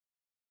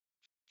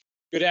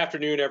Good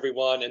afternoon,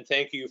 everyone, and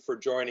thank you for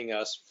joining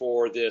us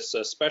for this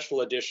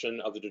special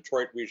edition of the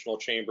Detroit Regional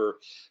Chamber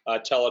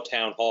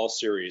Tele-Town Hall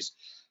series.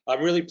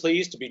 I'm really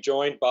pleased to be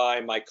joined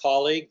by my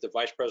colleague, the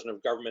Vice President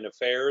of Government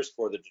Affairs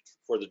for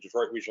the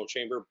Detroit Regional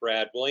Chamber,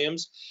 Brad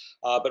Williams.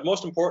 But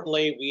most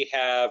importantly, we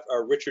have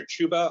Richard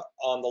Czuba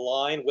on the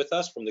line with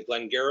us from the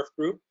Glengariff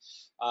Group.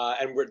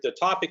 The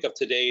topic of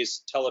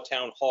today's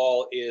Tele-Town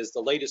Hall is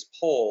the latest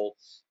poll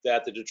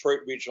that the Detroit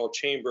Regional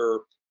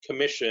Chamber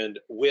commissioned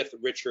with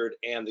Richard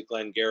and the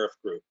Glengariff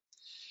Group.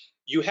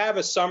 You have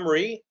a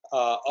summary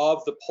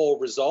of the poll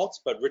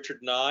results, but Richard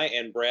and I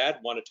and Brad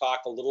want to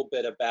talk a little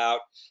bit about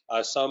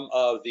some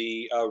of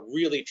the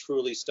really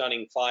truly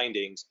stunning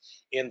findings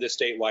in the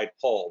statewide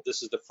poll.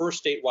 This is the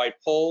first statewide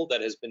poll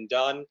that has been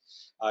done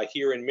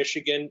here in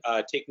Michigan,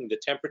 taking the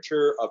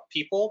temperature of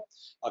people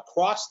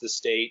across the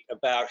state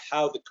about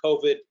how the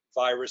COVID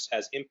virus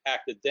has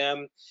impacted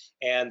them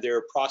and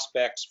their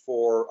prospects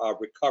for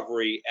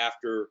recovery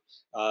after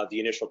the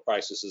initial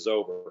crisis is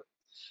over.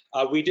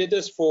 We did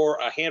this for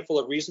a handful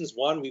of reasons.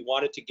 One, we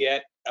wanted to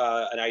get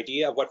an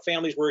idea of what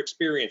families were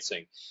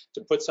experiencing,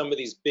 to put some of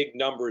these big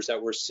numbers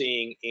that we're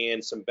seeing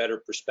in some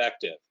better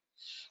perspective.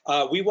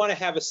 We want to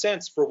have a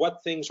sense for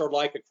what things are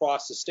like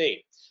across the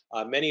state.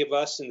 Many of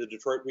us in the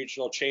Detroit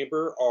Regional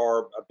Chamber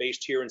are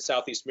based here in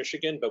Southeast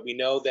Michigan, but we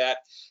know that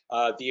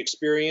the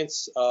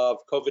experience of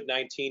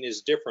COVID-19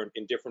 is different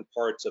in different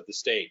parts of the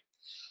state.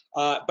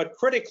 But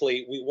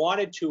critically, we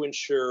wanted to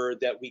ensure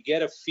that we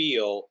get a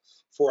feel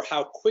for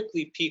how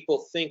quickly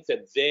people think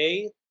that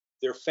they,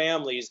 their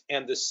families,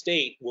 and the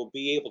state will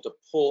be able to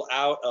pull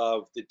out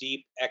of the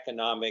deep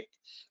economic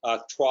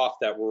trough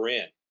that we're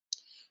in.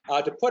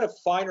 To put a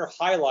finer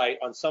highlight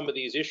on some of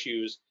these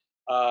issues,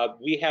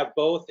 we have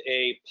both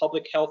a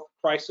public health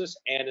crisis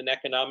and an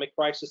economic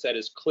crisis that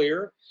is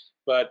clear,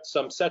 but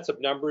some sets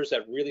of numbers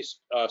that really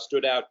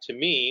stood out to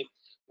me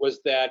was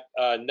that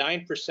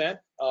 9%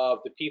 of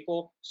the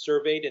people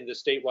surveyed in the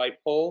statewide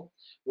poll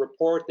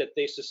report that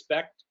they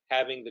suspect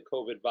having the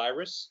COVID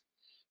virus.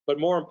 But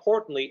more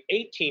importantly,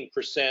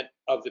 18%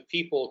 of the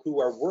people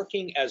who are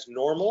working as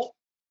normal,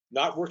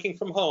 not working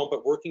from home,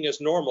 but working as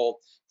normal,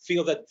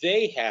 feel that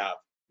they have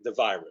the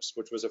virus,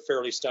 which was a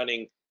fairly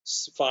stunning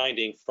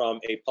finding from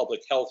a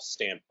public health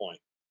standpoint.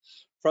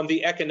 From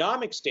the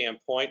economic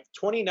standpoint,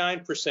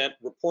 29%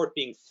 report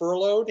being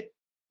furloughed,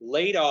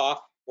 laid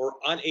off, or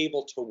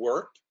unable to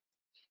work,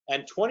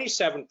 and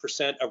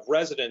 27% of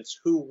residents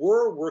who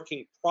were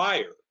working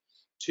prior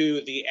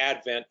to the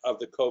advent of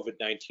the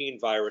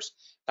COVID-19 virus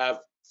have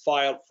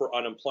filed for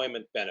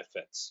unemployment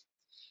benefits.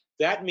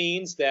 That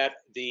means that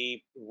the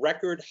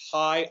record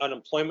high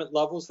unemployment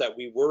levels that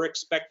we were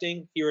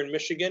expecting here in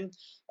Michigan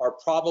are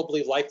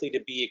probably likely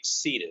to be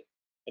exceeded.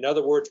 In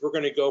other words, we're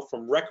going to go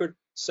from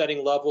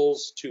record-setting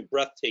levels to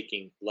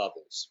breathtaking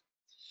levels.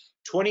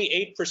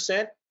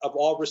 28% of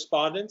all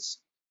respondents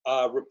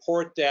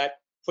report that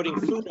putting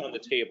food on the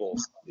table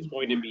is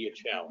going to be a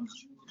challenge.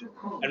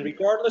 And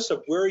regardless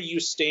of where you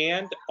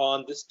stand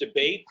on this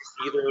debate,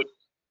 either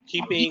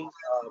keeping,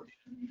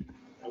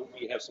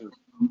 we have some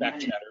back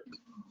chatter.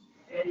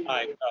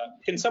 Hi,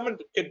 could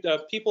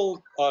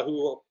people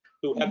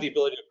who have the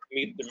ability to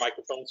mute their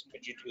microphones,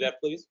 could you do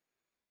that, please?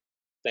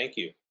 Thank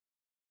you.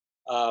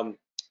 And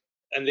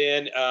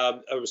then,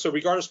 so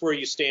regardless where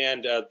you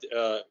stand,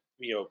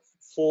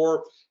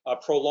 for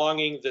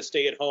prolonging the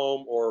stay at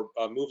home or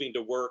moving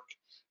to work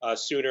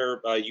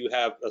sooner, you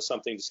have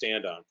something to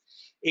stand on.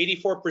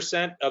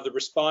 84% of the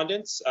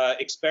respondents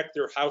expect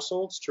their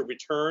households to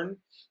return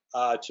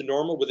to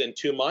normal within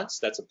 2 months.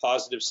 That's a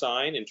positive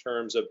sign in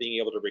terms of being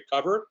able to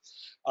recover.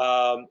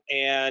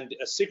 And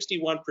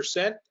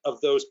 61%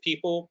 of those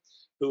people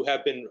who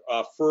have been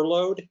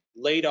furloughed,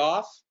 laid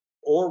off,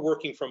 or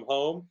working from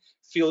home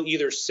feel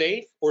either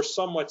safe or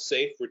somewhat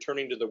safe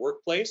returning to the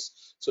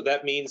workplace. So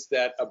that means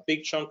that a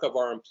big chunk of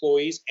our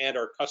employees and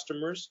our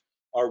customers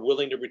are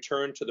willing to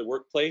return to the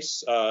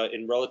workplace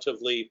in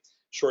relatively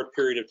short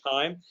period of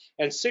time.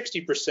 And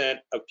 60%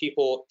 of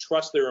people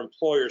trust their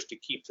employers to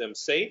keep them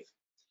safe.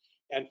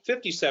 And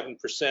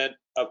 57%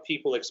 of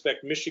people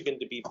expect Michigan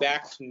to be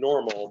back to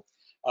normal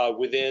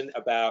within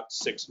about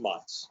 6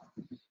 months.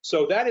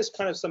 So that is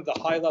kind of some of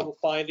the high-level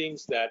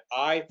findings that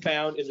I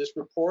found in this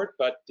report,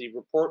 but the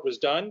report was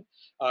done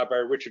by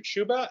Richard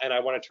Czuba, and I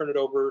want to turn it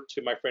over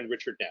to my friend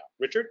Richard now.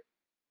 Richard?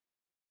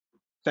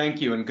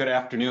 Thank you, and good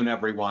afternoon,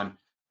 everyone.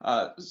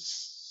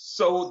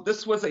 So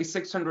this was a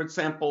 600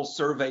 sample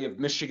survey of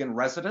Michigan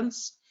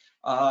residents.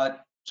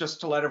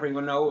 Just to let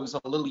everyone know, it was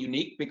a little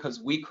unique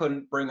because we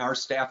couldn't bring our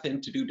staff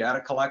in to do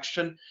data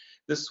collection.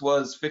 This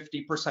was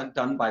 50%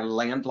 done by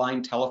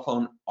landline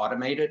telephone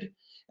automated,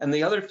 and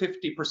the other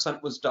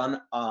 50% was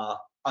done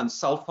on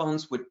cell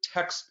phones with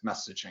text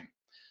messaging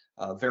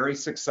very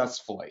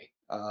successfully.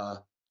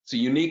 It's a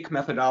unique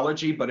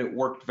methodology, but it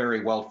worked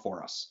very well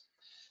for us.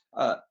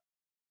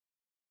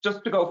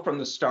 Just to go from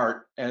the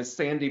start, as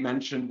Sandy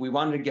mentioned, we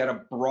wanted to get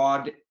a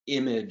broad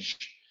image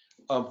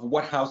of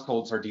what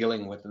households are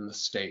dealing with in the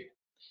state.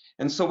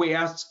 And so we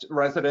asked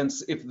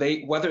residents if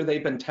whether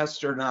they've been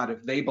tested or not,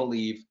 if they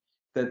believe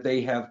that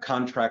they have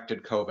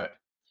contracted COVID,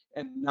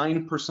 and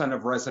 9%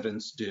 of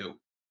residents do.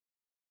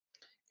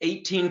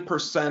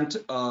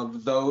 18%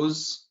 of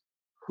those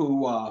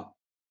who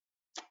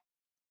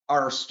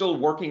are still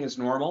working as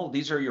normal,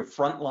 these are your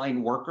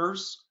frontline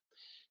workers,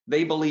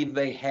 they believe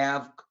they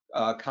have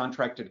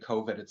contracted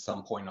COVID at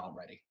some point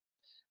already.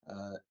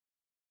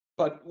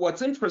 But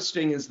what's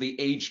interesting is the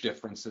age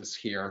differences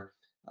here.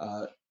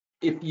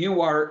 If you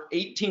are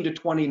 18 to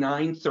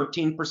 29,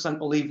 13%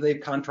 believe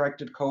they've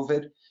contracted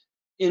COVID.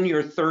 In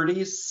your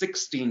 30s,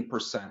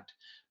 16%.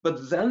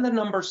 But then the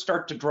numbers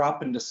start to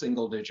drop into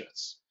single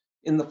digits.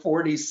 In the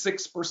 40s,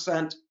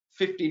 6%,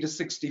 50 to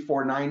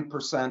 64,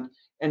 9%,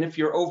 and if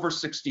you're over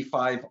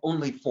 65,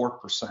 only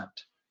 4%.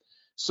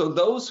 So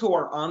those who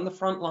are on the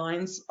front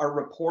lines are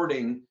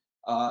reporting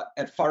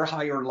at far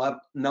higher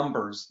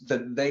numbers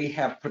that they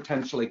have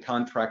potentially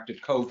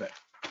contracted COVID.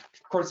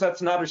 Of course,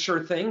 that's not a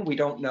sure thing. We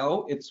don't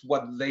know. It's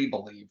what they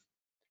believe.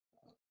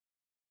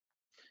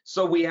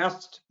 So we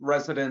asked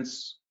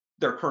residents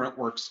their current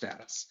work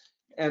status.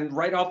 And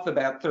right off the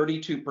bat,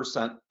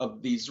 32%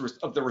 of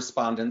the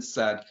respondents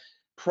said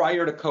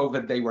prior to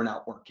COVID, they were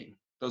not working.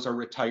 Those are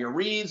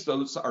retirees,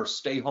 those are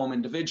stay-home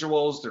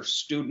individuals, they're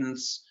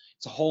students.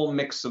 It's a whole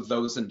mix of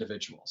those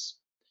individuals.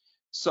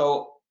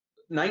 So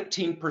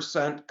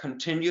 19%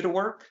 continue to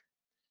work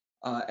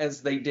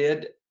as they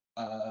did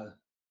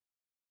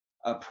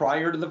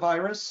prior to the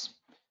virus.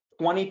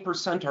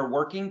 20% are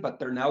working, but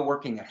they're now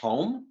working at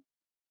home.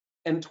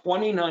 And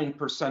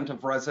 29%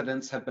 of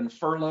residents have been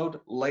furloughed,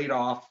 laid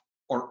off,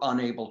 or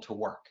unable to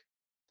work.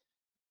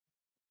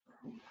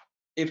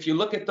 If you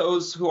look at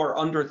those who are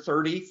under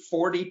 30,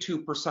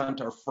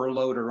 42% are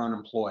furloughed or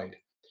unemployed.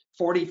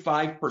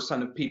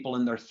 45% of people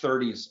in their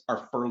 30s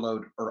are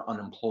furloughed or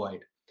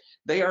unemployed.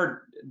 They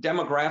are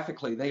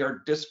demographically, they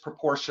are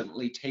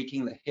disproportionately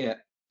taking the hit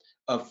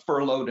of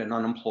furloughed and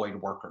unemployed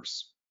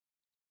workers.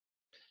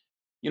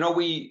 You know,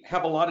 we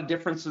have a lot of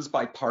differences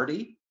by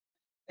party.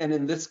 And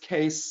in this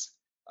case,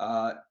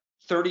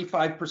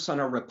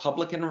 35% of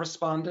Republican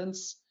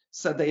respondents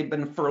said they'd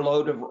been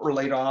furloughed or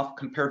laid off,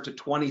 compared to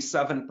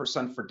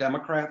 27% for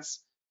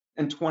Democrats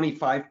and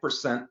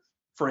 25%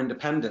 for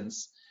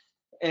independents.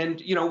 And,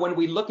 you know, when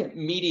we look at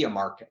media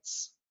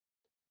markets,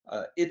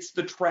 it's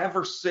the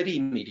Traverse City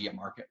media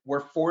market,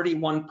 where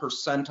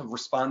 41% of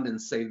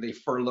respondents say they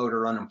furloughed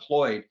or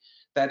unemployed.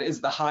 That is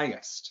the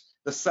highest.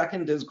 The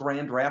second is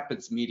Grand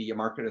Rapids media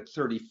market at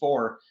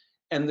 34%.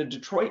 And the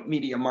Detroit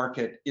media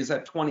market is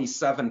at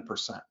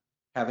 27%,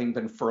 having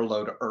been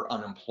furloughed or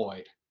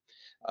unemployed.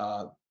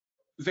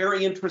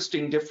 Very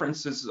interesting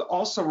differences. It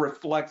also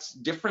reflects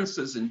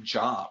differences in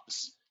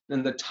jobs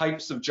and the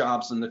types of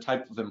jobs and the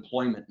type of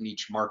employment in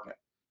each market.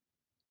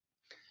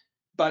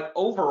 But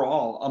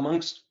overall,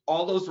 amongst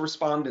all those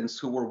respondents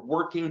who were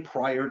working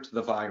prior to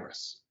the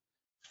virus,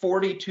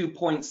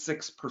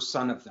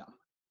 42.6% of them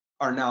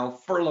are now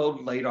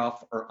furloughed, laid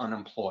off, or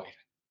unemployed.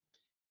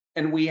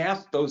 And we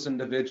asked those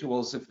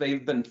individuals if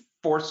they've been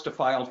forced to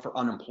file for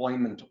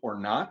unemployment or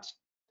not,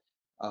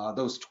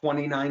 those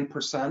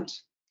 29%,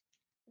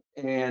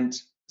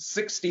 and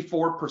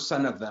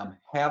 64% of them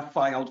have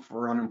filed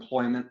for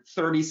unemployment,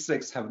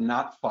 36 have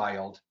not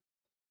filed.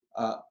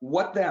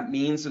 What that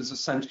means is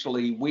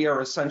essentially, we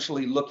are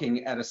essentially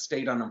looking at a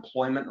state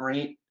unemployment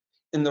rate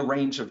in the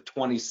range of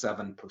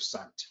 27%.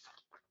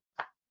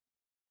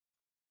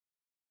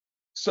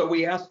 So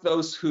we asked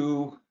those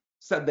who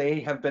said they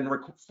have been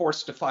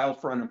forced to file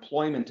for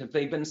unemployment if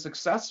they've been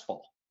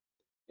successful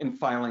in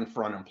filing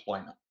for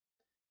unemployment.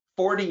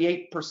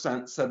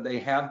 48% said they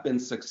have been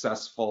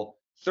successful,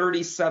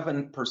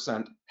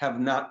 37% have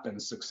not been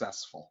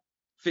successful.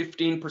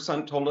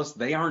 15% told us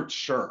they aren't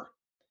sure.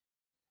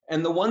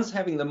 And the ones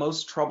having the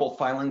most trouble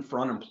filing for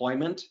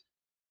unemployment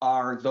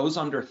are those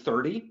under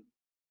 30.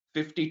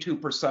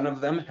 52%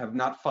 of them have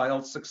not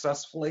filed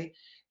successfully,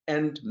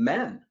 and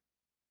men.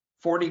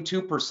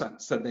 42%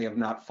 said they have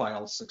not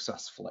filed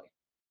successfully.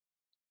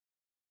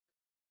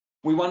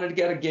 We wanted to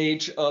get a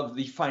gauge of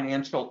the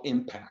financial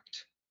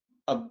impact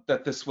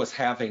that this was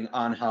having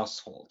on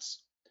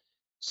households.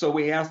 So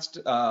we asked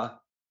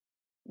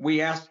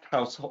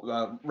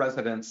household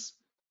residents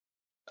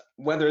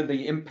whether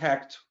the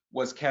impact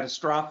was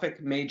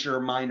catastrophic, major,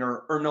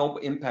 minor, or no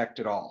impact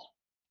at all.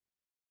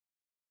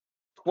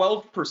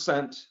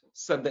 12%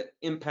 said the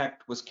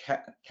impact was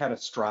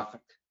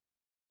catastrophic.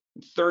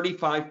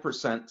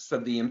 35%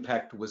 said the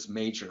impact was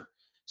major.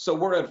 So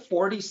we're at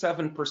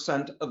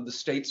 47% of the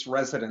state's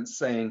residents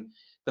saying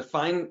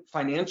the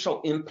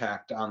financial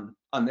impact on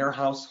their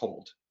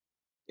household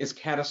is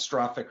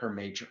catastrophic or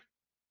major.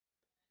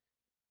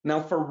 Now,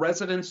 for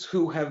residents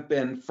who have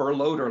been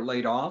furloughed or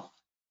laid off,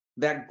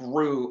 that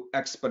grew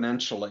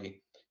exponentially.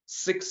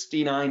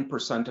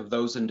 69% of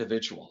those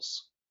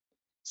individuals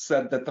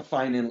said that the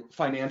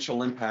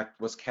financial impact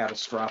was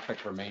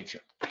catastrophic or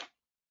major.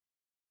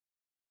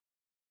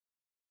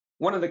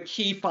 One of the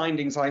key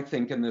findings, I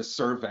think, in this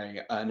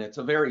survey, and it's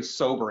a very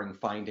sobering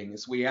finding,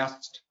 is we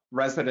asked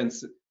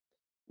residents,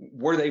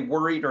 were they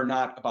worried or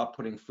not about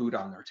putting food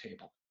on their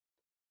table?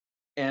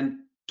 And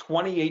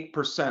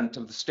 28%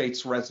 of the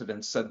state's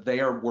residents said they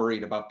are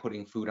worried about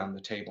putting food on the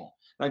table.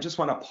 And I just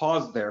want to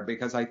pause there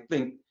because I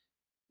think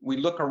we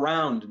look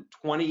around,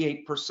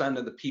 28%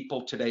 of the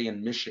people today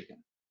in Michigan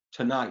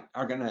tonight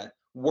are going to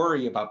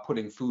worry about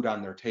putting food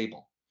on their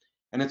table.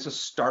 And it's a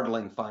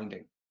startling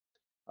finding.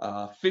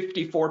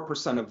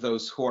 54% of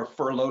those who are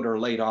furloughed or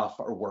laid off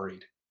are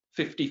worried.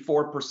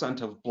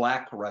 54% of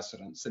Black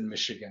residents in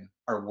Michigan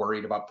are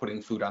worried about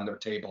putting food on their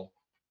table.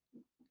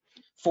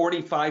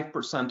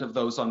 45% of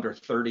those under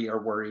 30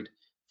 are worried.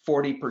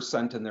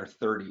 40% in their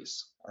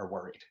 30s are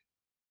worried.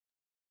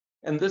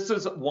 And this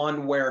is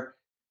one where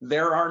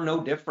there are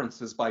no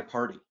differences by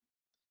party.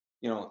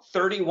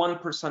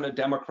 31% of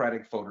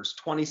Democratic voters,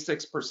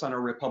 26% of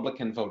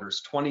Republican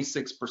voters,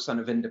 26%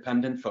 of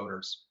independent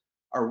voters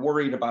are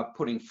worried about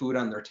putting food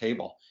on their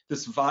table.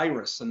 This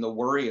virus and the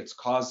worry it's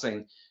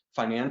causing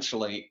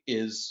financially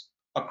is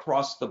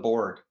across the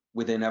board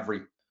with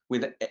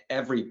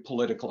every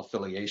political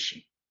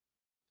affiliation.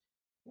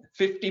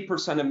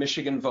 50% of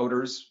Michigan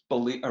voters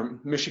believe, or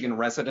Michigan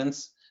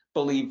residents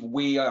believe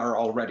we are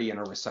already in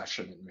a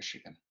recession in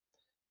Michigan.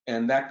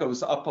 And that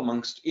goes up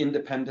amongst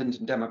independent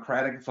and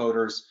Democratic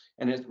voters,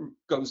 and it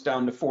goes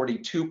down to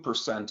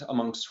 42%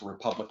 amongst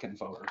Republican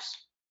voters.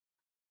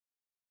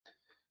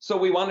 So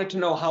we wanted to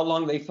know how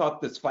long they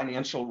thought this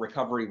financial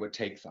recovery would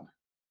take them.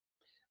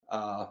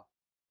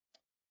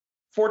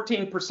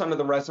 14% of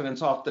the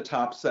residents off the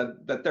top said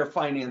that their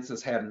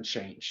finances hadn't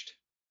changed.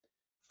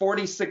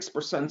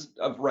 46%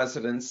 of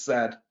residents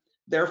said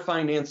their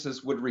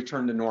finances would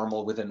return to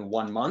normal within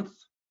 1 month.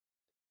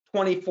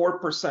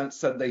 24%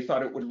 said they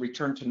thought it would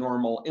return to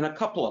normal in a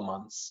couple of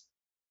months.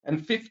 And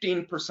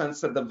 15%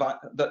 said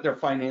that their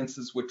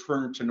finances would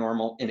turn to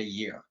normal in a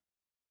year.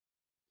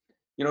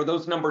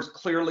 Those numbers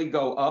clearly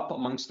go up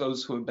amongst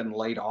those who have been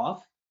laid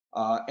off,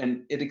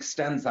 and it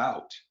extends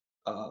out.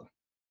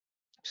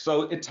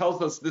 So it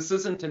tells us this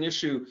isn't an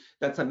issue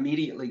that's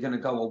immediately going to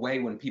go away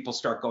when people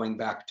start going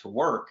back to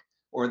work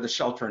or the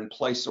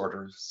shelter-in-place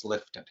order is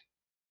lifted.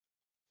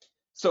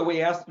 So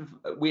we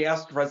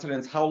asked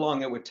residents how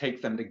long it would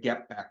take them to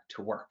get back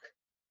to work.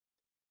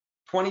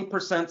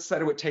 20%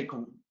 said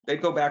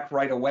they'd go back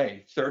right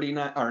away.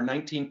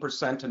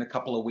 19% in a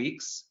couple of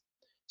weeks.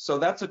 So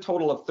that's a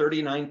total of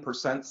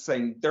 39%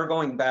 saying they're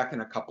going back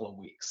in a couple of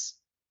weeks.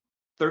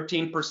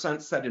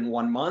 13% said in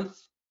 1 month.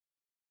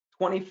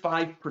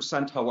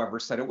 25%, however,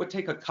 said it would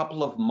take a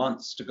couple of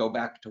months to go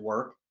back to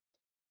work.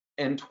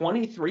 And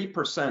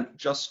 23%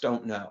 just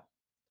don't know.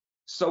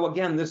 So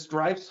again, this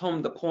drives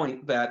home the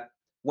point that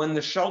when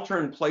the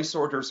shelter-in-place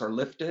orders are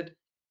lifted,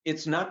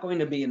 it's not going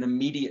to be an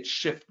immediate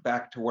shift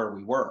back to where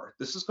we were.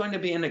 This is going to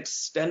be an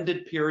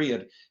extended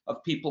period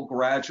of people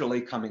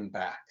gradually coming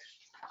back.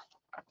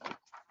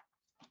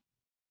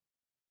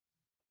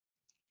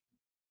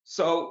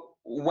 So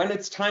when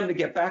it's time to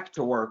get back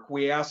to work,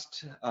 we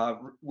asked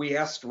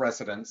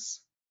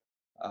residents,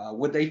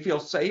 would they feel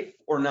safe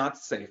or not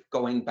safe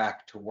going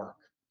back to work?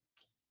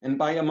 And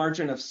by a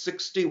margin of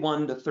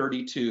 61 to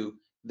 32,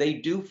 they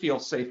do feel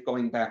safe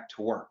going back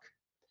to work.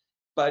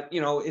 But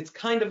it's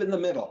kind of in the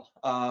middle.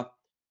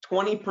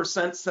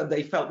 20% said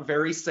they felt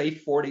very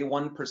safe,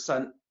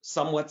 41%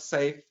 somewhat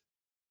safe,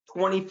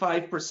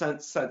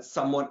 25% said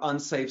somewhat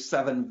unsafe,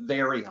 7%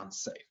 very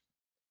unsafe.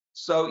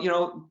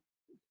 So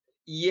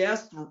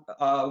yes,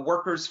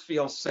 workers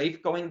feel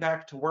safe going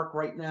back to work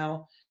right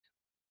now,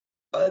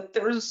 but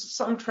there is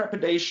some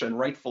trepidation,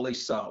 rightfully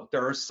so.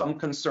 There is some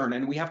concern,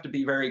 and we have to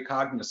be very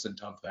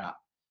cognizant of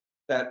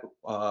that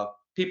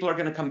people are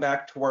going to come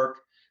back to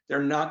work.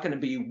 They're not going to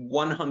be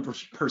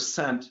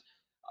 100%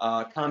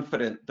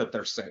 confident that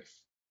they're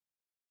safe.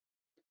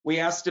 We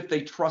asked if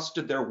they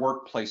trusted their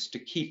workplace to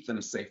keep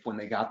them safe when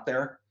they got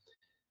there.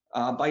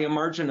 By a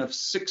margin of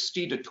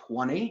 60 to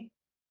 20,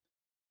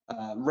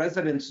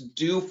 residents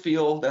do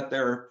feel that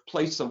their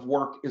place of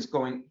work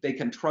they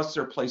can trust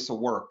their place of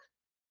work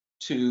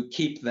to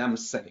keep them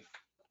safe.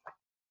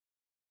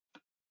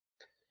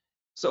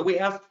 So we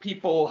asked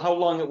people how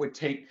long it would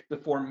take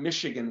before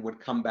Michigan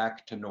would come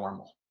back to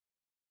normal.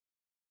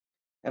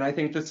 And I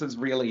think this is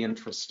really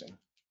interesting.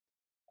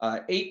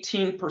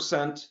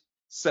 18%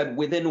 said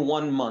within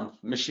 1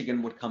 month,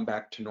 Michigan would come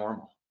back to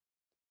normal.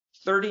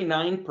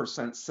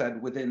 39%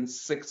 said within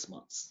 6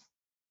 months.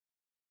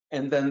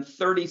 And then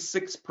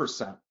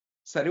 36%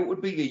 said it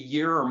would be a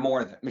year or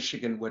more that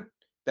it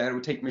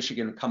would take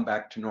Michigan to come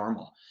back to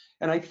normal.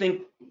 And I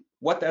think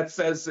what that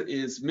says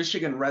is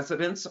Michigan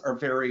residents are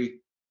very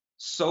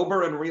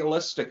sober and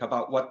realistic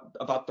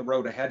about the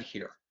road ahead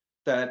here,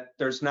 that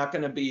there's not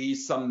going to be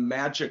some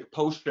magic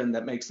potion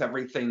that makes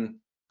everything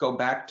go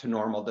back to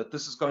normal, that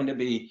this is going to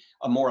be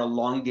a more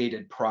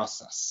elongated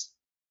process.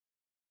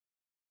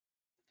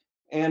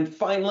 And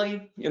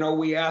finally,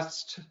 we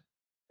asked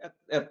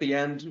at the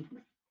end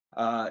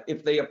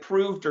if they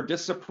approved or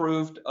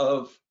disapproved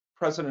of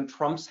President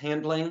Trump's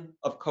handling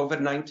of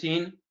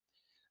COVID-19.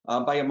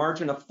 By a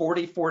margin of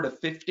 44 to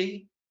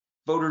 50,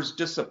 voters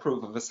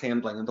disapprove of his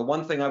handling. And the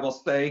one thing I will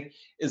say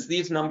is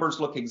these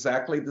numbers look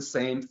exactly the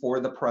same for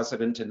the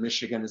president in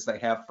Michigan as they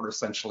have for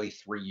essentially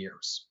 3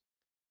 years.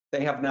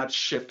 They have not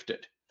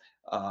shifted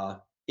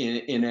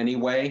in any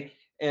way.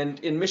 And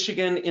in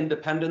Michigan,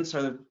 independents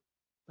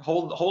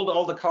hold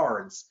all the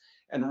cards.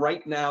 And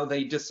right now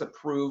they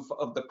disapprove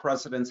of the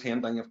president's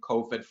handling of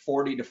COVID,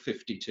 40 to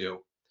 52.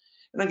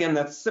 And again,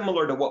 that's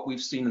similar to what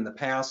we've seen in the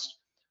past.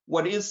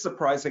 What is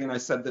surprising, and I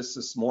said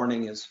this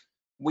morning, is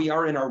we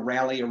are in a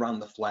rally around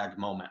the flag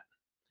moment.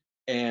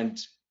 And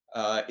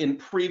in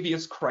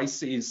previous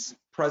crises,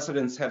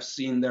 presidents have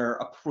seen their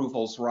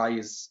approvals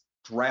rise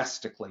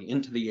drastically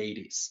into the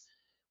 80s.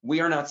 We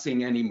are not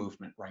seeing any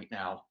movement right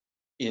now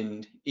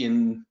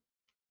in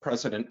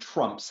President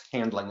Trump's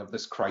handling of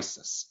this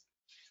crisis.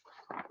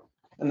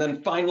 And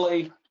then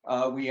finally,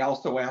 we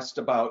also asked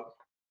about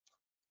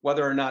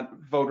whether or not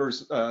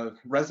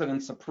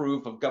residents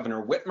approve of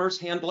Governor Whitmer's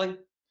handling.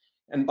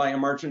 And by a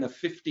margin of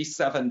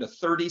 57 to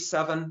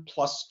 37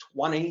 plus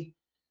 20,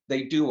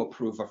 they do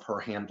approve of her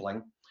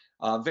handling.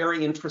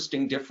 Very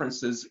interesting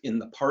differences in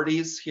the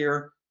parties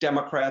here.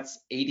 Democrats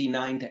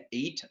 89 to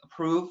 8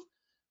 approve.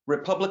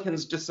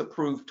 Republicans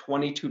disapprove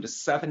 22 to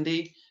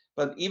 70,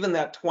 but even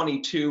that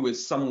 22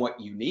 is somewhat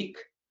unique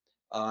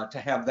to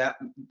have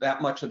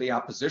that much of the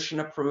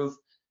opposition approve.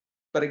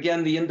 But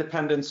again, the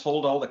independents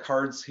hold all the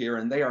cards here,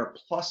 and they are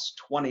plus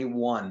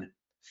 21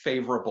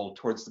 favorable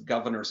towards the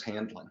governor's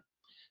handling.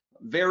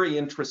 Very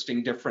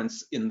interesting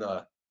difference in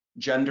the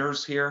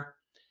genders here.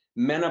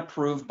 Men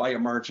approve by a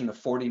margin of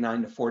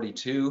 49 to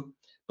 42,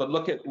 but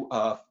look at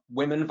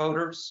women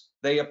voters.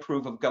 They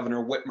approve of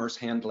Governor Whitmer's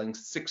handling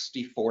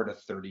 64 to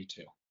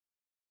 32.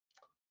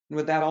 And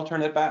with that, I'll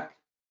turn it back.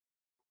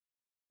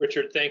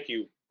 Richard, thank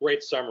you.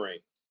 Great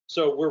summary.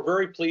 So we're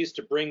very pleased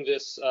to bring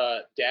this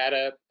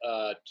data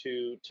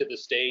to the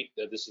state.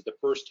 This is the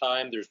first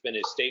time there's been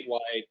a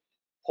statewide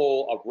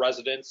poll of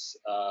residents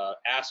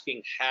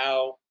asking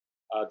how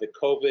the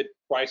COVID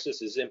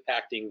crisis is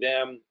impacting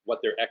them, what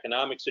their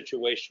economic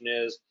situation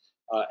is,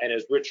 and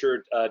as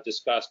Richard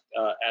discussed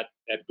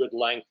at good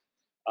length,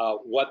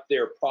 what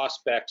their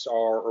prospects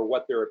are or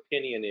what their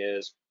opinion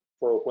is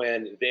for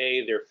when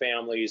they, their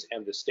families,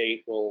 and the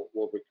state will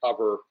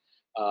recover.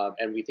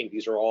 And we think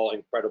these are all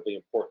incredibly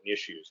important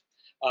issues.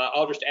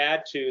 I'll just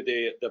add to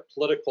the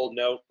political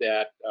note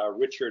that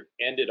Richard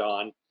ended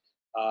on.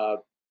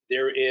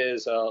 There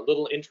is a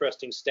little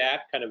interesting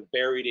stat kind of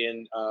buried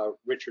in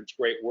Richard's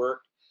great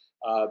work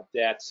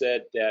that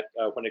said that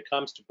when it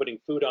comes to putting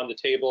food on the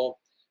table,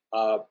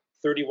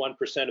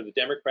 31% of the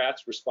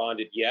Democrats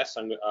responded, yes,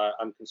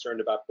 I'm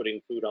concerned about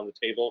putting food on the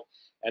table,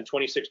 and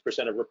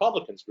 26% of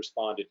Republicans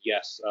responded,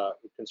 yes,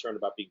 concerned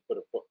about being put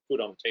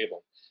food on the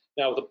table.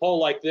 Now, with a poll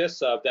like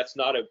this, that's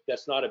not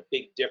a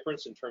big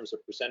difference in terms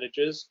of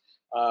percentages,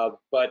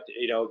 but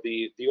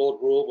the old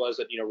rule was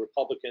that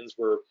Republicans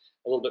were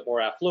a little bit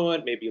more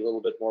affluent, maybe a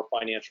little bit more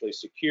financially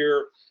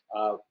secure.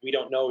 We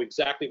don't know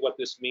exactly what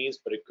this means,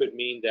 but it could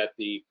mean that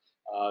the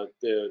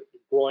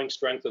growing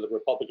strength of the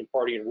Republican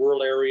Party in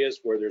rural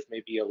areas where there's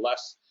maybe a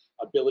less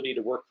ability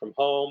to work from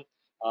home,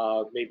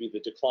 maybe the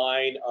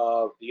decline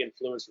of the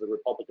influence of the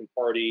Republican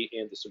Party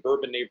in the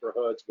suburban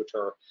neighborhoods, which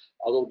are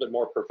a little bit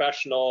more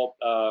professional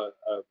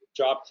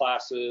job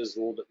classes, a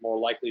little bit more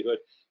likelihood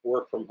to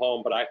work from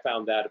home. But I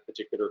found that a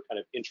particular kind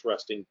of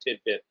interesting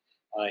tidbit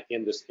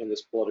in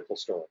this political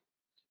story.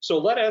 So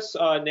let us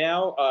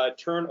now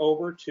turn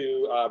over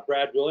to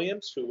Brad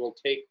Williams, who will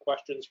take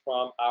questions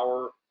from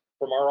our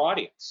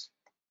audience.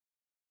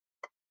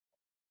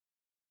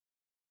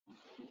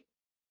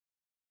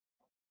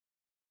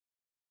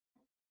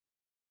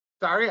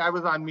 Sorry, I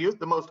was on mute.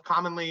 The most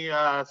commonly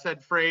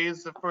said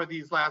phrase for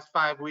these last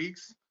 5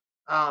 weeks.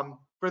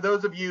 For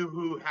those of you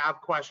who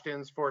have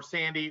questions for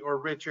Sandy or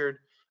Richard,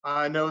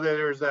 know that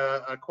there's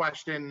a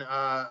question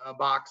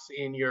box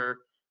in your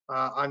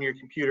on your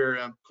computer.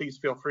 Please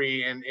feel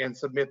free and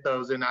submit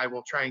those, and I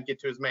will try and get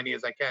to as many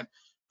as I can.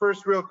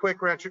 First, real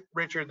quick,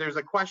 Richard, there's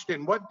a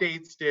question. What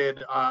dates did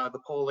the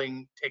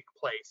polling take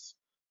place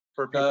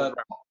for people?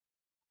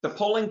 The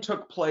polling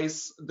took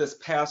place this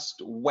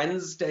past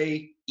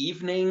Wednesday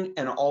evening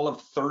and all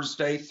of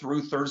Thursday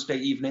through Thursday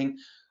evening.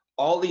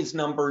 All these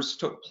numbers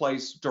took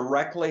place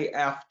directly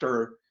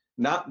after,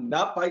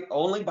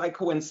 only by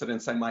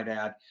coincidence, I might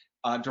add,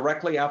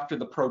 directly after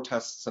the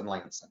protests in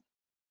Lansing.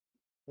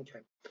 Okay.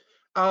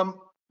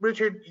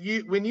 Richard,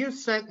 when you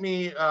sent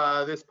me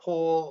this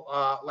poll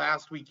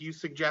last week, you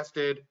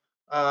suggested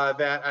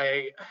that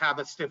I have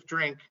a stiff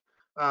drink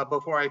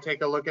before I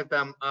take a look at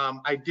them.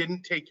 I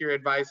didn't take your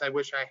advice. I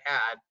wish I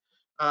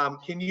had.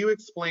 Can you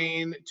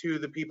explain to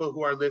the people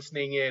who are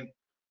listening in?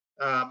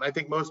 I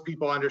think most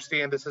people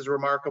understand this is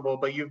remarkable,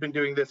 but you've been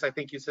doing this, I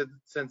think you said,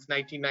 since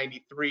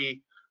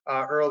 1993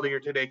 earlier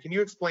today. Can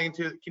you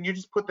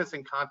just put this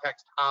in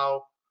context,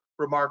 how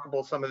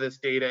remarkable some of this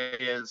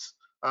data is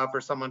for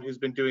someone who's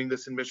been doing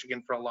this in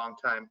Michigan for a long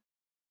time?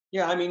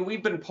 Yeah, I mean,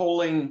 we've been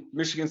polling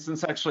Michigan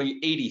since actually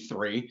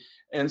 '83,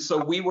 and so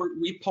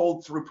we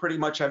polled through pretty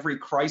much every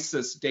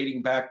crisis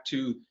dating back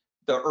to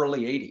the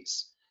early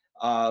 '80s,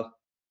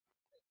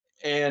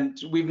 and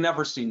we've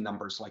never seen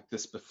numbers like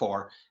this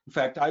before. In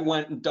fact, I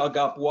went and dug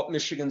up what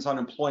Michigan's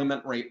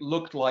unemployment rate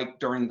looked like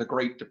during the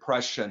Great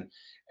Depression,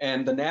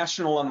 and the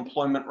national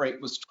unemployment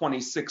rate was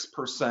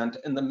 26%,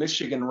 and the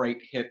Michigan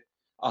rate hit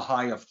a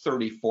high of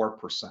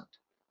 34%.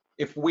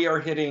 If we are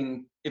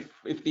hitting, if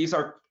these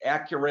are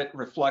accurate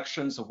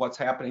reflections of what's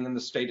happening in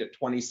the state at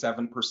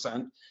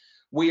 27%,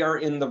 we are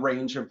in the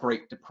range of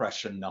Great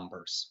Depression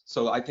numbers.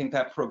 So I think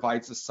that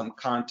provides us some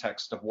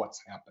context of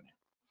what's happening.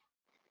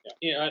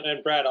 Yeah,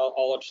 and Brad,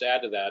 I'll just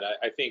add to that.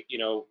 I think,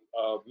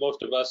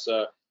 most of us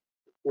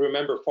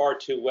remember far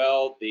too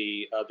well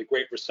the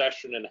Great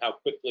Recession and how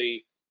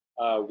quickly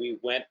we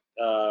went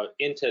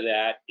into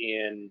that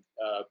in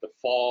the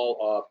fall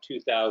of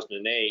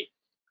 2008.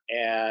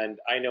 And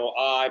I know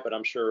but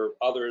I'm sure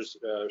others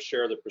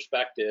share the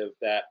perspective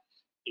that,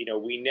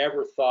 we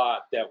never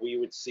thought that we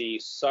would see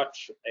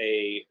such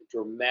a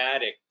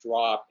dramatic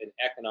drop in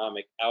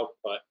economic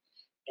output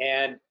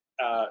and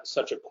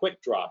such a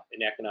quick drop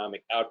in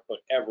economic output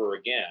ever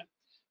again.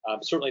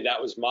 Certainly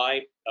that was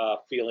my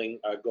feeling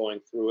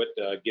going through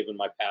it, given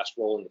my past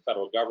role in the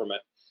federal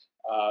government.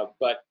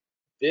 But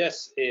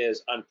this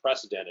is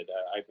unprecedented.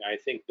 I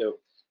think the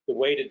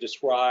way to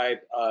describe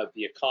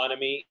the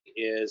economy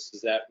is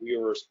that we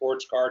were a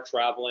sports car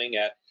traveling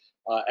at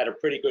a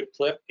pretty good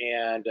clip,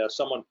 and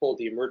someone pulled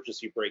the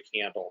emergency brake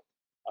handle.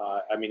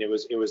 I mean, it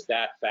was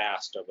that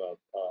fast of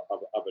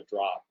a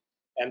drop.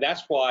 And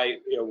that's why,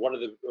 one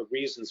of the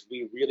reasons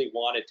we really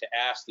wanted to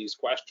ask these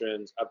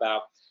questions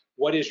about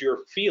what is your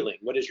feeling,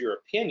 what is your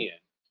opinion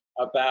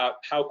about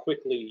how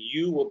quickly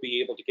you will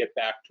be able to get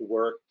back to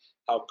work,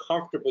 how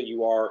comfortable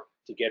you are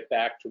to get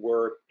back to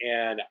work,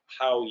 and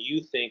how you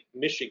think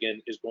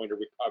Michigan is going to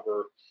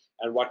recover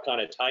and what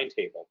kind of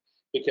timetable,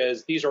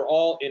 because these are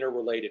all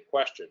interrelated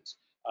questions.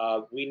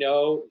 We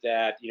know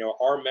that,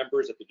 our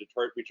members at the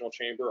Detroit Regional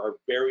Chamber are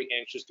very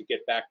anxious to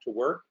get back to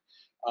work.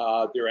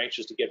 They're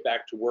anxious to get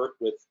back to work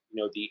with,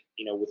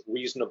 with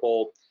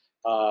reasonable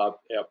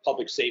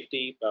public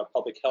safety,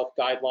 public health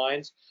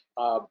guidelines.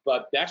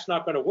 But that's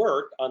not going to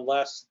work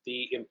unless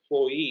the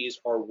employees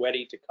are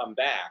ready to come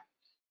back.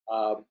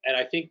 And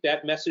I think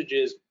that message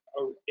is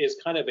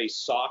kind of a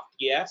soft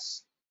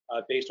yes,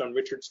 based on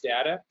Richard's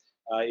data.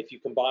 If you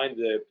combine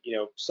the,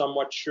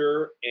 somewhat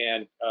sure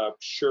and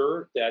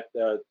sure that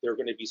they're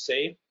going to be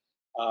safe,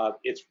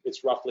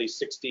 it's roughly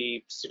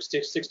 61%,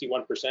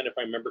 if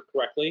I remember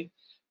correctly.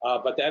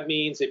 But that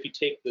means if you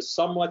take the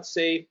somewhat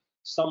safe,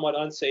 somewhat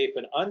unsafe,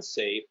 and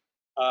unsafe,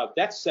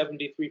 that's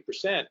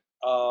 73%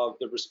 of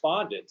the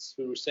respondents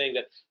who are saying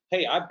that,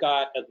 hey, I've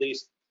got at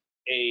least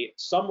a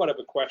somewhat of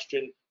a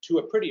question to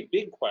a pretty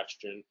big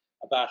question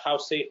about how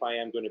safe I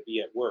am going to be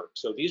at work.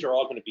 So these are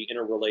all going to be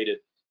interrelated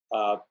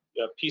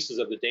pieces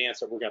of the dance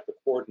that we're going to have to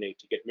coordinate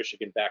to get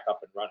Michigan back up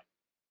and running.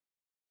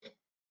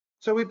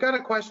 So we've got a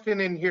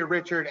question in here,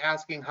 Richard,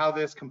 asking how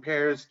this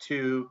compares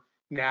to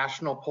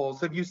national polls.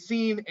 Have you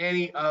seen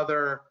any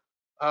other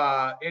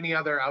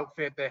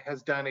outfit that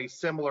has done a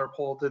similar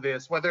poll to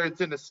this, whether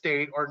it's in a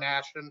state or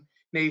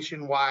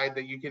nationwide,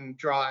 that you can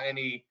draw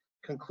any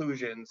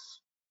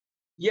conclusions?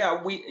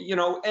 Yeah,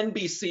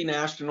 NBC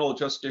National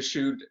just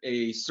issued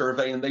a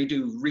survey, and they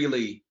do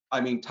really,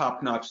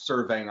 top-notch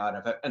surveying out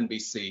of it,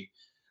 NBC.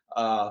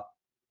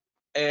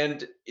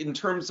 And in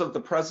terms of the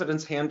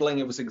president's handling,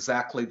 it was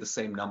exactly the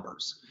same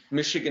numbers.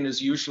 Michigan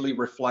is usually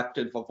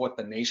reflective of what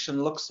the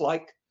nation looks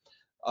like.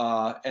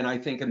 And I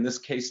think in this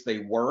case they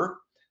were.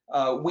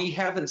 We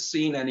haven't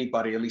seen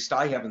anybody, at least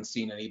I haven't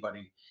seen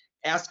anybody,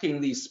 asking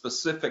these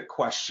specific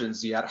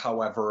questions yet,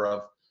 however,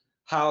 of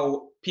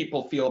how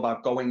people feel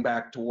about going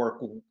back to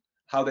work,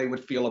 how they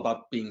would feel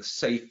about being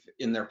safe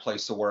in their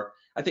place of work.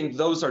 I think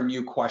those are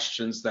new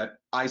questions that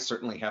I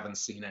certainly haven't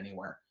seen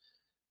anywhere.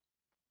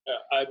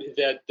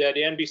 That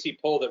NBC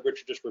poll that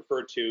Richard just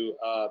referred to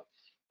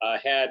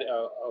had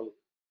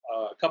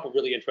a couple of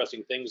really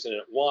interesting things in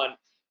it. One,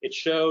 it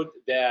showed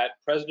that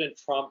President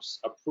Trump's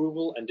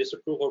approval and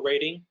disapproval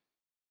rating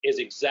is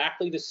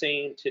exactly the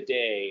same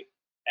today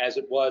as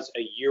it was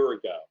a year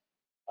ago.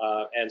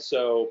 And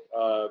so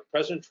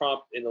President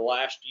Trump in the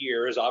last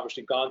year has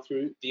obviously gone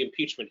through the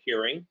impeachment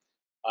hearing,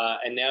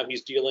 and now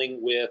he's dealing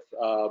with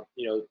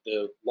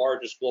the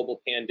largest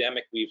global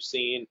pandemic we've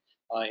seen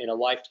in a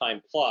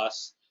lifetime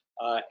plus,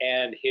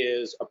 and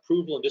his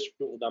approval and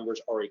disapproval numbers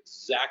are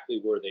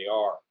exactly where they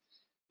are.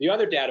 The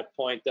other data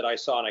point that I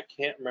saw, and I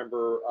can't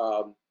remember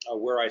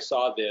where I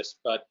saw this,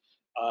 but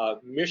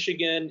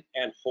Michigan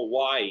and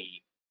Hawaii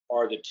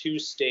are the two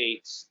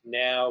states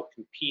now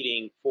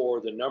competing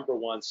for the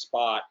 #1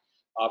 spot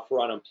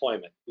for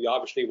unemployment. We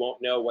obviously won't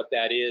know what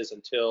that is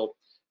until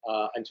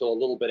a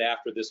little bit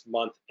after this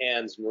month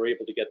ends and we're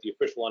able to get the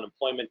official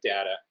unemployment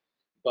data.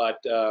 But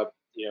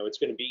it's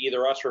going to be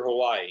either us or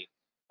Hawaii.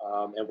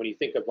 And when you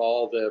think of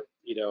all the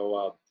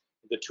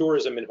the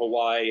tourism in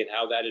Hawaii and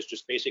how that has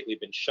just basically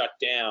been shut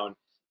down,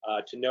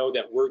 to know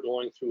that we're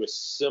going through a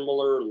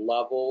similar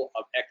level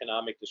of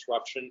economic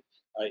disruption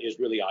is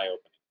really eye-opening.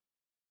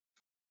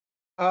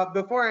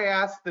 Before I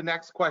ask the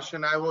next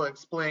question, I will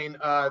explain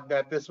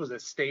that this was a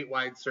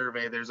statewide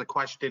survey. There's a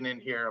question in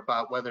here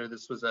about whether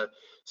this was a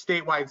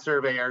statewide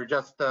survey or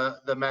just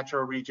the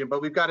metro region,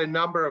 but we've got a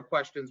number of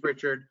questions,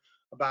 Richard,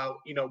 about,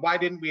 why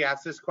didn't we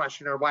ask this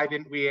question or why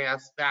didn't we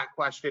ask that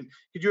question?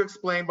 Could you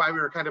explain why we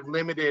were kind of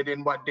limited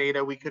in what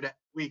data we could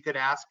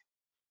ask, or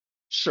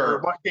Sure.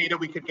 what data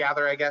we could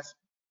gather, I guess?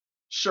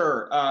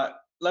 Sure.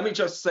 Let me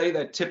just say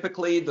that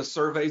typically the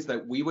surveys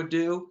that we would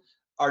do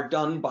are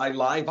done by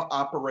live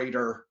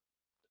operator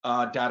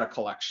data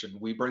collection.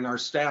 We bring our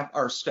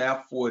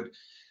staff would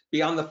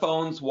be on the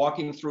phones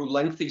walking through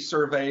lengthy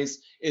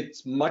surveys.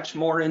 It's much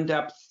more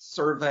in-depth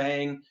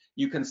surveying.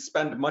 You can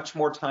spend much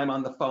more time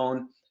on the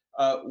phone.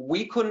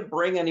 We couldn't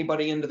bring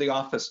anybody into the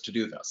office to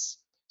do this.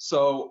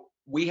 So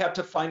we had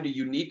to find a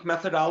unique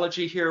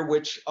methodology here,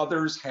 which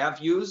others have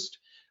used.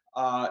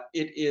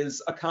 It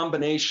is a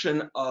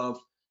combination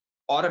of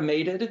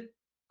automated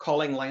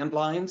calling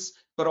landlines,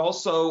 but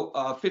also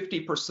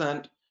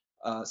 50%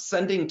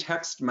 sending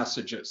text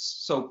messages.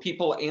 So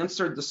people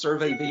answered the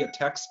survey via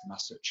text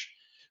message.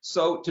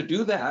 So to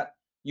do that,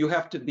 you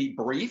have to be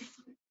brief,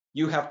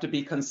 you have to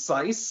be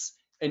concise,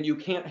 and you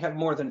can't have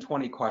more than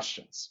 20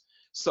 questions.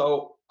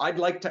 So I'd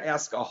like to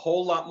ask a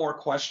whole lot more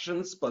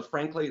questions, but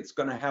frankly, it's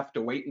going to have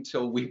to wait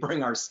until we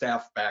bring our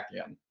staff back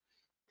in.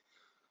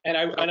 And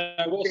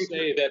I will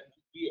say that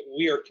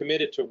we are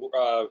committed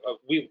to,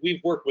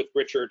 we've worked with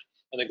Richard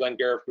and the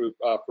Glengariff Group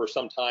for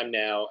some time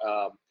now.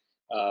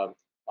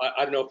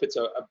 I don't know if it's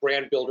a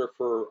brand builder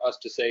for us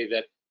to say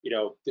that,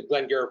 the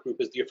Glengariff Group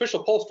is the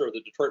official pollster of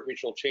the Detroit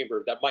Regional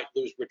Chamber. That might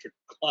lose Richard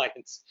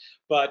clients,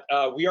 but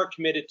we are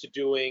committed to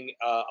doing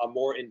a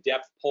more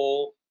in-depth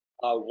poll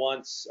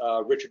once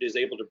Richard is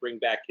able to bring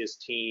back his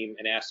team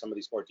and ask some of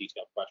these more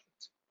detailed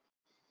questions.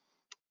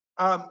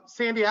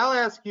 Sandy, I'll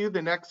ask you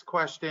the next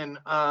question.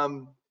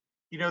 When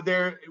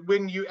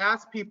you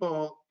ask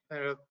people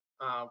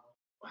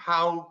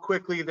how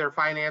quickly their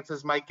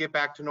finances might get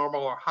back to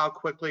normal or how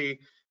quickly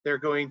they're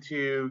going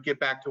to get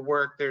back to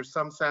work, there's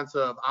some sense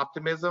of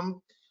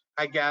optimism,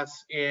 I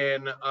guess,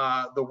 in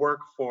the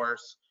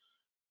workforce.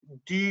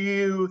 Do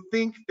you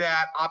think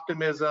that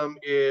optimism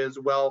is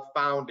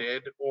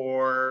well-founded,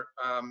 or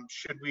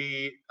should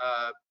we,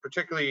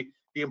 particularly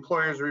the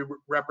employers we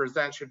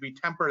represent, should we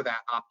temper that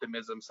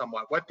optimism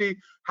somewhat?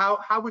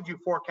 How would you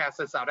forecast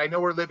this out? I know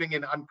we're living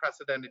in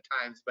unprecedented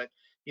times, but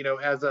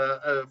as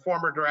a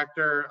former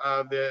director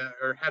of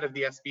or head of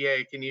the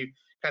SBA, can you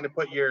kind of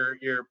put your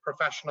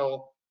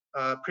professional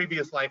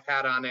previous life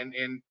hat on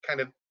and kind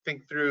of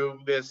think through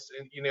this,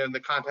 in the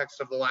context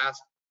of the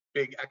last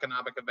big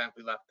economic event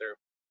we left through?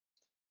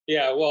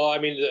 Yeah, well, I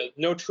mean,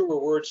 no truer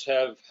words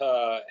have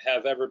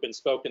ever been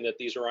spoken that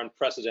these are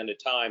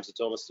unprecedented times. It's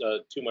almost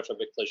too much of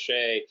a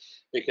cliche,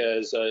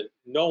 because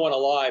no one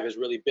alive has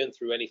really been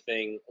through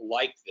anything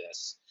like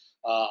this,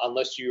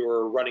 unless you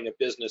were running a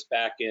business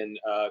back in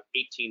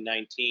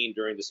 1819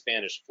 during the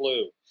Spanish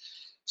flu.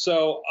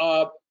 So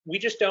we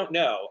just don't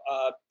know.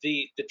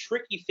 The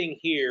tricky thing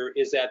here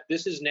is that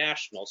this is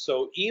national.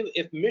 So even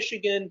if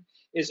Michigan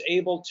is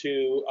able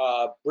to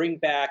bring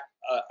back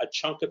a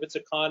chunk of its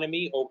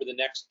economy over the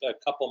next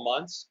couple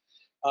months,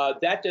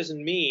 that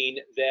doesn't mean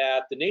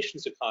that the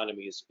nation's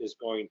economy is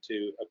going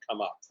to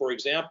come up. For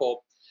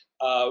example,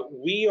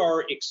 we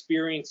are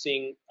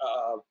experiencing,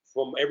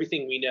 from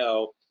everything we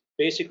know,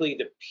 basically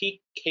the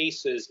peak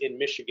cases in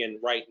Michigan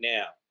right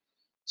now.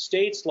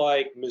 States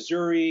like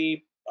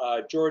Missouri,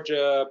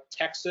 Georgia,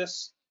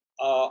 Texas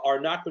are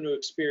not going to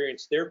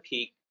experience their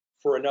peak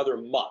for another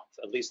month.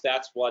 At least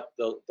that's what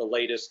the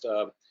latest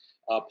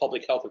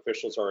public health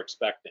officials are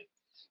expecting.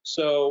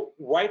 So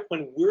right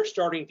when we're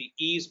starting to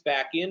ease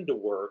back into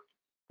work,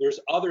 there's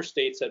other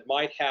states that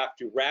might have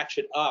to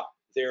ratchet up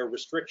their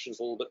restrictions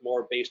a little bit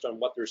more based on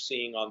what they're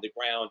seeing on the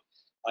ground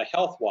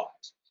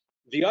health-wise.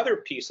 The other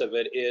piece of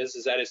it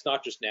is that it's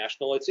not just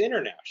national, it's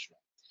international.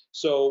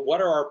 So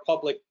what are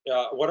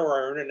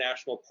our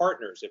international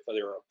partners? If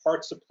they're a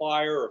parts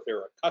supplier, or if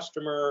they're a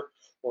customer,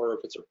 or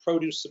if it's a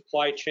produce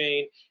supply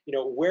chain,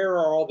 where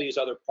are all these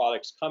other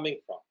products coming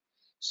from?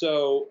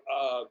 So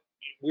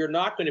we're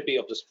not going to be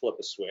able to flip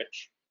a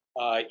switch.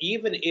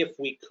 Even if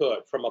we could,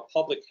 from a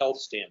public health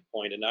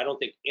standpoint, and I don't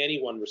think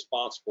anyone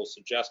responsible is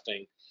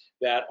suggesting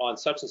that on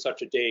such and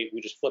such a date,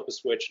 we just flip a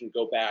switch and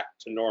go back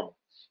to normal.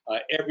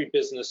 Every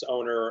business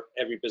owner,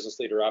 every business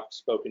leader I've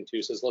spoken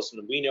to says, listen,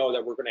 we know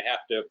that we're going to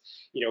have to,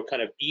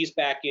 kind of ease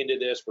back into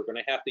this. We're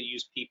going to have to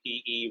use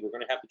PPE. We're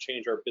going to have to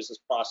change our business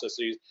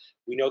processes.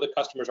 We know the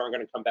customers aren't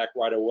going to come back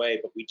right away,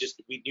 but we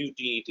do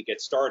need to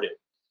get started.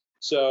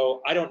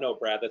 So I don't know,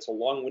 Brad, that's a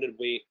long-winded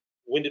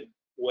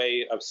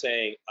way of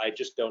saying, I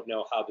just don't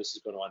know how this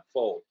is going to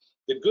unfold.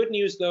 The good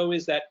news, though,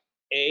 is that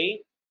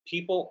A,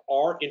 people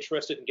are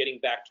interested in getting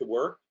back to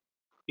work.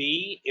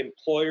 B,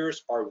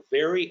 employers are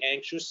very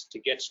anxious to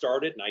get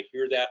started, and I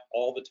hear that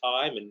all the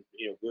time, and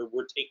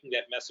we're taking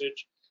that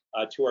message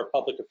to our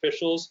public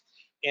officials.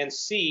 And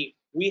C,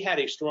 we had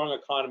a strong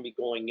economy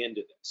going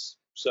into this.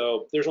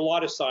 So there's a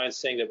lot of signs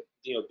saying that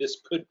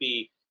this could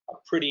be a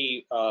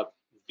pretty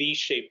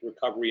V-shaped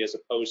recovery as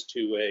opposed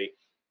to a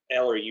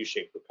L or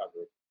U-shaped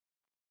recovery.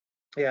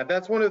 Yeah,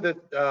 that's one of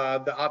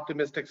the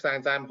optimistic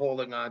signs I'm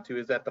holding on to,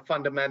 is that the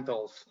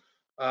fundamentals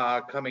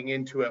coming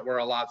into it were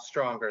a lot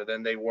stronger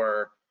than they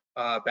were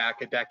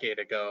back a decade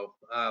ago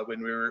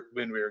when we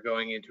were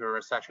going into a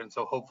recession.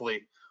 So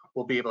hopefully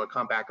we'll be able to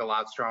come back a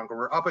lot stronger.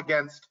 We're up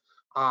against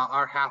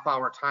our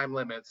half-hour time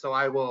limit, so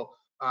I will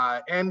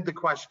end the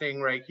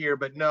questioning right here,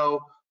 but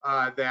know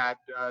that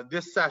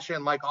this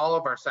session, like all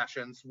of our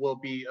sessions, will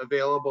be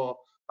available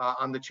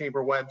on the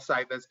Chamber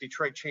website. That's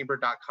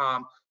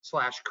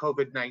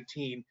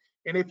detroitchamber.com/COVID-19.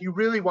 And if you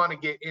really want to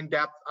get in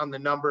depth on the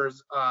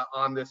numbers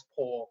on this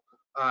poll,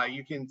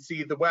 you can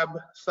see the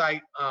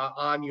website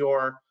on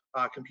your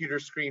computer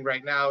screen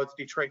right now. It's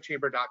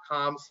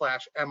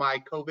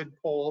detroitchamber.com/MICOVID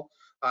poll.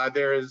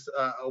 There is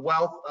a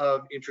wealth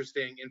of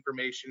interesting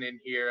information in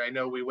here. I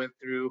know we went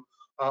through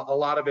a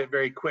lot of it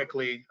very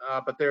quickly,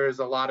 but there is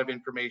a lot of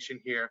information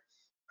here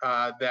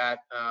that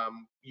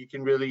you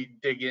can really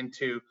dig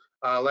into.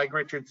 Like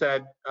Richard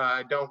said,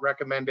 I don't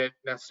recommend it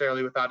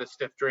necessarily without a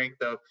stiff drink,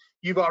 though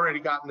you've already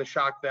gotten the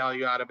shock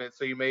value out of it,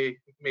 so you may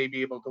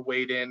be able to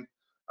wade in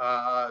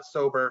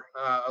sober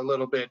a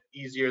little bit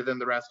easier than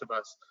the rest of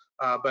us.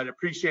 But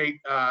appreciate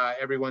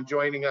everyone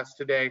joining us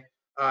today,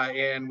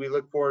 and we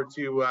look forward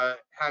to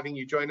having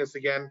you join us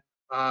again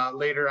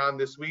later on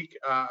this week.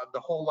 The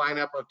whole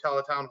lineup of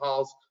Tele-Town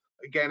halls,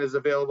 again, is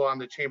available on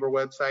the Chamber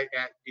website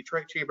at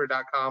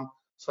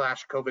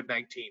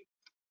detroitchamber.com/COVID-19.